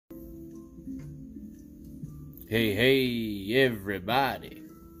Hey, hey, everybody.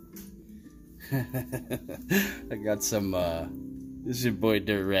 I got some, this is your boy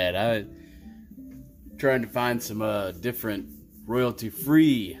Dirt Rat. I'm trying to find some different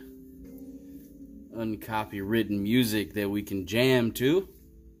royalty-free, uncopywritten music that we can jam to.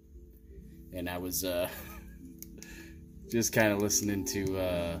 And I was just kind of listening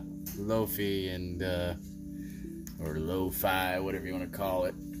to lo-fi and, or lo-fi, whatever you want to call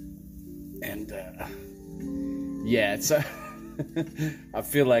it. And, yeah, it's, I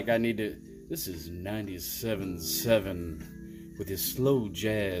feel like I need to, this is 97.7 with his slow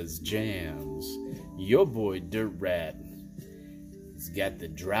jazz jams. Your boy Dirt Rat. He's got the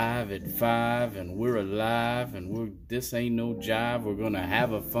drive at 5 and we're alive and this ain't no jive. We're gonna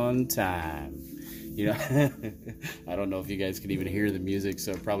have a fun time. You know, I don't know if you guys can even hear the music,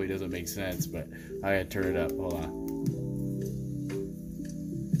 so it probably doesn't make sense, but I gotta turn it up. Hold on.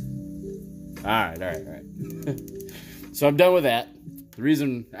 All right. So I'm done with that. The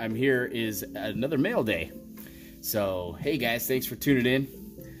reason I'm here is another mail day. So, hey guys, thanks for tuning in.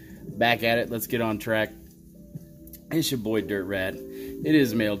 Back at it. Let's get on track. It's your boy Dirt Rat. It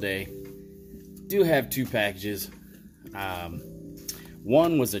is mail day. Do have 2 packages.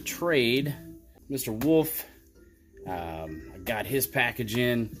 One was a trade. Mr. Wolff, I got his package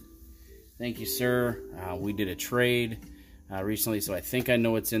in. Thank you, sir. We did a trade recently, so I think I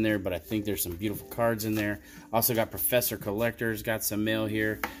know what's in there, but I think there's some beautiful cards in there. Also got Professor Collector's got some mail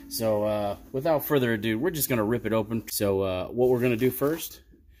here. So without further ado, we're just going to rip it open. So what we're going to do first,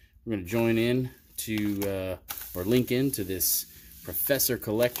 we're going to join in to, or link into this Professor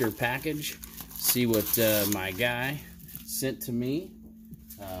Collector package. See what my guy sent to me.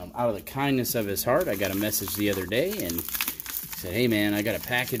 Out of the kindness of his heart, I got a message the other day and he said, hey man, I got a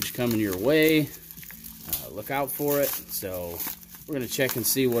package coming your way. Look out for it. So we're going to check and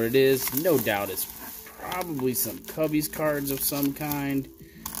see what it is. No doubt it's probably some Cubbies cards of some kind.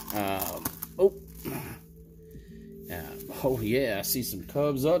 Oh yeah, I see some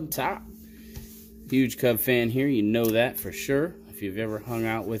Cubs on top. Huge Cub fan here. You know that for sure if you've ever hung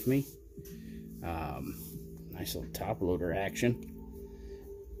out with me. Nice little top loader action.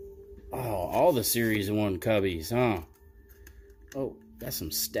 Oh, all the Series 1 Cubbies, huh? Oh, got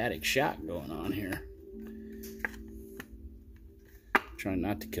some Static Shock going on here. Trying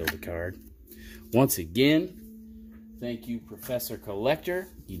not to kill the card. Once again, thank you, Professor Collector.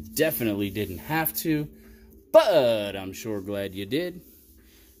 You definitely didn't have to, but I'm sure glad you did.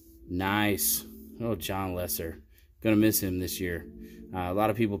 Nice. Oh, John Lesser. Gonna miss him this year. A lot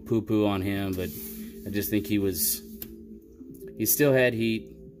of people poo-poo on him, but I just think he still had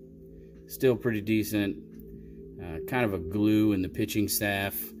heat. Still pretty decent. Kind of a glue in the pitching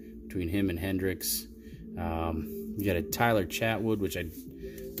staff between him and Hendricks. We got a Tyler Chatwood, which I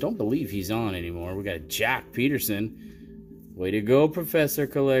don't believe he's on anymore. We got a Jack Peterson. Way to go, Professor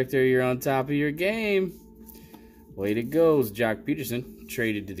Collector. You're on top of your game. Way to go, Jack Peterson.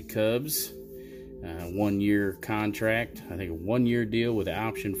 Traded to the Cubs. 1-year contract. I think a 1-year deal with an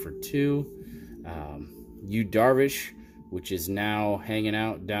option for 2. Yu Darvish, which is now hanging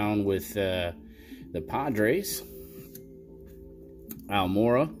out down with the Padres.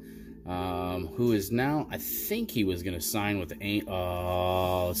 Almora. Who is now, I think he was going to sign with the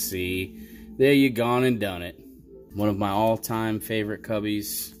oh, see, there you gone and done it. One of my all-time favorite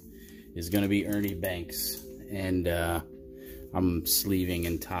Cubbies is going to be Ernie Banks, and I'm sleeving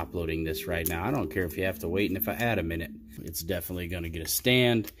and top-loading this right now. I don't care if you have to wait, and if I add a minute, it's definitely going to get a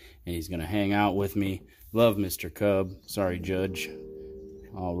stand, and he's going to hang out with me. Love Mr. Cub. Sorry, Judge.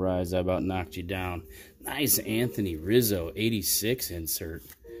 All rise, I about knocked you down. Nice Anthony Rizzo, 86 insert.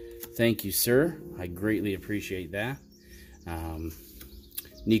 Thank you, sir. I greatly appreciate that.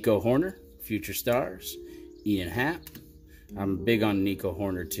 Nico Horner, Future Stars. Ian Happ. I'm big on Nico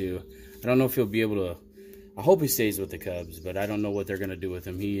Horner, too. I don't know if he'll be able to... I hope he stays with the Cubs, but I don't know what they're going to do with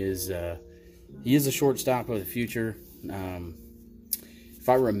him. He is a shortstop of the future. If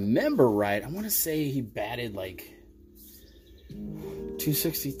I remember right, I want to say he batted like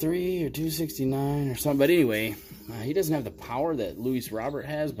 263 or 269 or something. But anyway... he doesn't have the power that Luis Robert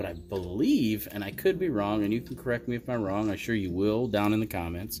has, but I believe, and I could be wrong, and you can correct me if I'm wrong, I'm sure you will down in the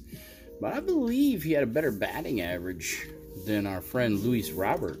comments, but I believe he had a better batting average than our friend Luis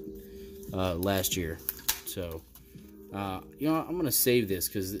Robert last year. So, you know, I'm going to save this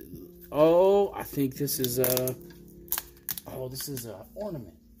because, I think this is a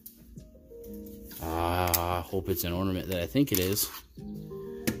ornament. I hope it's an ornament that I think it is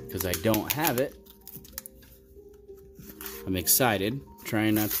because I don't have it. I'm excited,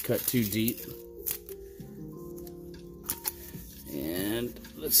 trying not to cut too deep. And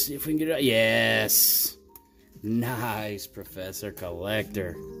let's see if we can get it out. Yes! Nice, Professor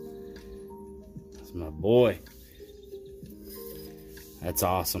Collector. That's my boy. That's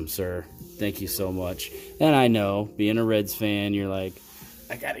awesome, sir. Thank you so much. And I know, being a Reds fan, you're like,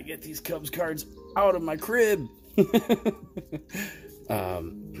 I gotta get these Cubs cards out of my crib.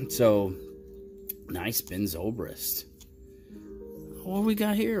 So, nice Ben Zobrist. What we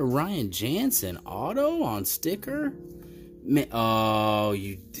got here? Ryan Jansen auto on sticker. Man, oh,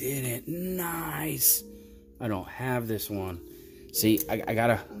 you didn't. Nice. I don't have this one. See, I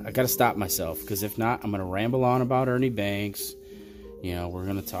gotta stop myself, because if not, I'm gonna ramble on about Ernie Banks. You know, we're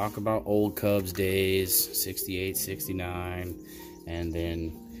gonna talk about old Cubs days, 68, 69, and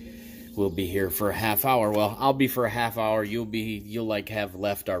then we'll be here for a half hour. Well, I'll be for a half hour. You'll like have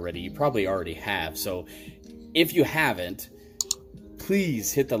left already. You probably already have. So if you haven't,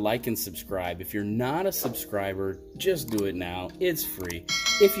 please hit the like and subscribe. If you're not a subscriber, just do it now. It's free.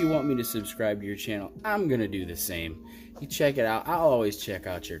 If you want me to subscribe to your channel, I'm going to do the same. You check it out. I'll always check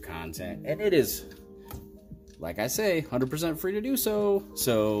out your content. And it is, like I say, 100% free to do so.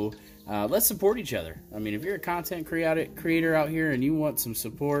 So let's support each other. I mean, if you're a content creator out here and you want some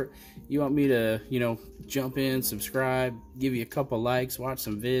support, you want me to, you know, jump in, subscribe, give you a couple likes, watch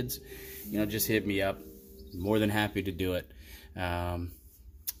some vids, you know, just hit me up. More than happy to do it.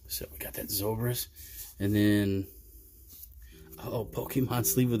 So we got that Zobrist, and then Pokemon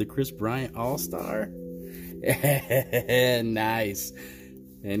sleeve of the Chris Bryant All-Star. Nice.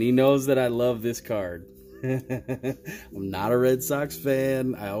 And he knows that I love this card. I'm not a Red Sox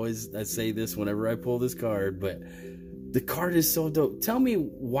fan. I say this whenever I pull this card, but the card is so dope. Tell me,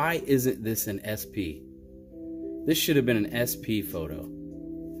 why isn't this an SP? This should have been an SP photo.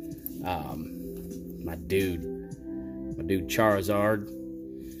 My dude Charizard.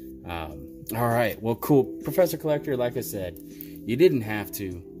 All right, well, cool. Professor Collector, like I said, you didn't have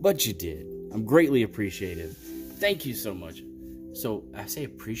to, but you did. I'm greatly appreciative. Thank you so much. So I say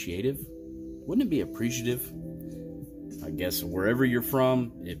appreciative. Wouldn't it be appreciative? I guess wherever you're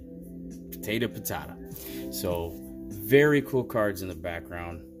from, potato. So very cool cards in the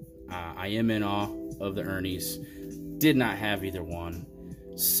background. I am in awe of the Ernies. Did not have either one.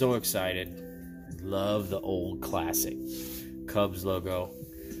 So excited. Love the old classic Cubs logo.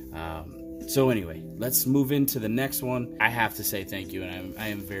 So anyway, let's move into the next one. I have to say thank you, and I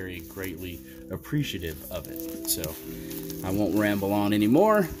am very greatly appreciative of it. So I won't ramble on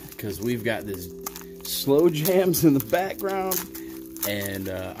anymore, because we've got this slow jams in the background, and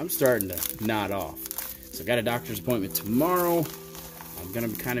I'm starting to nod off. So I got a doctor's appointment tomorrow. I'm gonna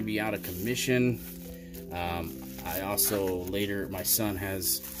kind of be out of commission. I also later, my son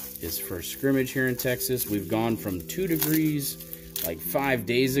has his first scrimmage here in Texas. We've gone from 2 degrees like 5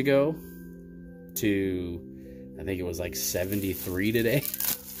 days ago to, I think it was like 73 today.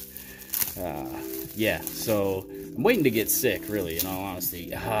 Yeah, so I'm waiting to get sick, really, in all honesty.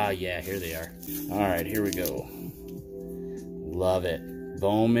 Yeah, here they are. All right, here we go. Love it.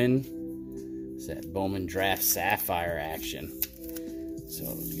 Bowman. It's that Bowman Draft Sapphire action. So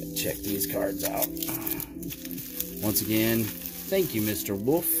we gotta check these cards out. Once again, thank you, Mr.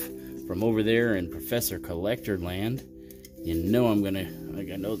 Wolff, from over there in Professor Collector land. You know I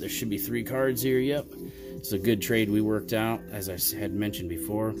know there should be 3 cards here. Yep, it's a good trade we worked out, as I had mentioned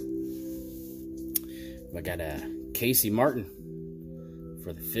before. I got a Casey Martin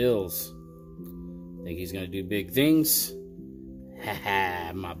for the Phils. Think he's gonna do big things.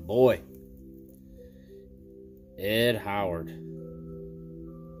 Haha, my boy. Ed Howard.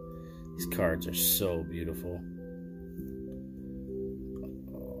 These cards are so beautiful.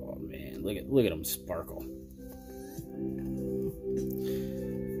 Oh man, look at them sparkle.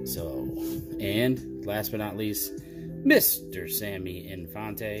 So, and last but not least, Mr. Sammy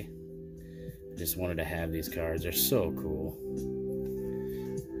Infante. Just wanted to have these cards. They're so cool.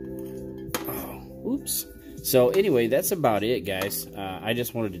 Oh, oops. So anyway, that's about it, guys. I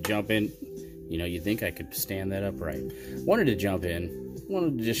just wanted to jump in. You know, you'd think I could stand that upright. Wanted to jump in.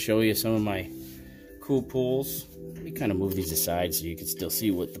 Wanted to just show you some of my cool pulls. Let me kind of move these aside so you can still see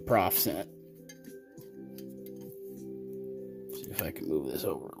what the prof sent. See if I can move this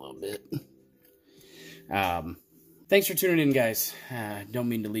over a little bit. Thanks for tuning in, guys. Don't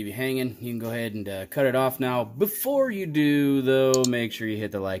mean to leave you hanging. You can go ahead and cut it off now. Before you do, though, make sure you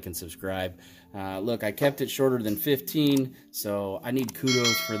hit the like and subscribe. Look, I kept it shorter than 15, so I need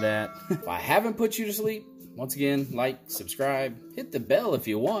kudos for that. If I haven't put you to sleep, once again, like, subscribe, hit the bell if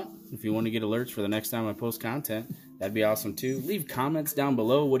you want. If you want to get alerts for the next time I post content, that'd be awesome too. Leave comments down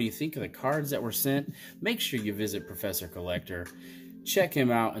below. What do you think of the cards that were sent? Make sure you visit Professor Collector. Check him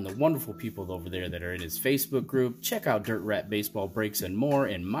out and the wonderful people over there that are in his Facebook group. Check out Dirt Rat Baseball Breaks and more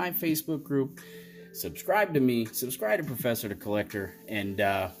in my Facebook group. subscribe to me, subscribe to Professor the Collector, and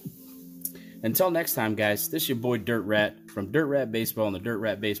until next time, guys, this is your boy Dirt Rat from Dirt Rat Baseball and the Dirt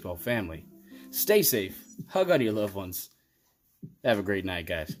Rat Baseball family. Stay safe, hug on your loved ones. Have a great night,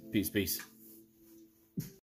 guys. Peace, peace.